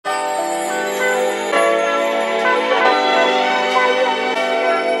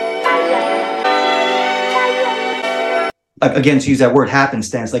again, to use that word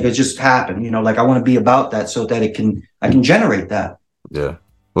happenstance, like it just happened, like I want to be about that so that I can generate that. Yeah.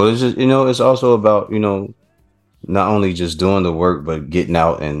 Well, it's just, it's also about, not only just doing the work, but getting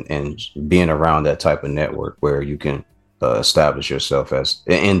out and being around that type of network where you can establish yourself as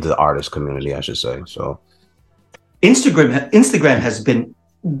in the artist community, I should say. So Instagram has been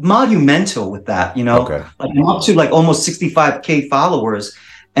monumental with that, Okay. like I'm up to like almost 65K followers.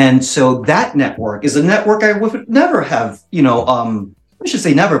 And so that network is a network I would never have, I should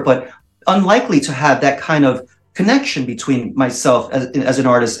say never, but unlikely to have that kind of connection between myself as an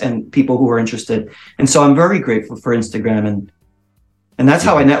artist and people who are interested. And so I'm very grateful for Instagram, and that's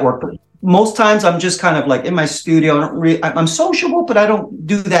how I network. But most times I'm just kind of like in my studio. I'm sociable, but I don't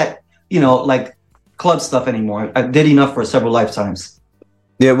do that, like club stuff anymore. I did enough for several lifetimes.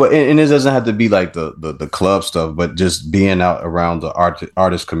 Yeah, well, and it doesn't have to be like the club stuff, but just being out around the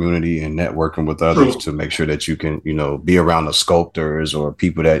artist community and networking with others to make sure that you can, be around the sculptors or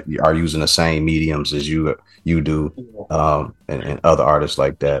people that are using the same mediums as you do, and other artists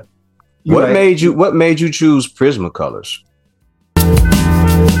like that. What made you choose Prismacolors?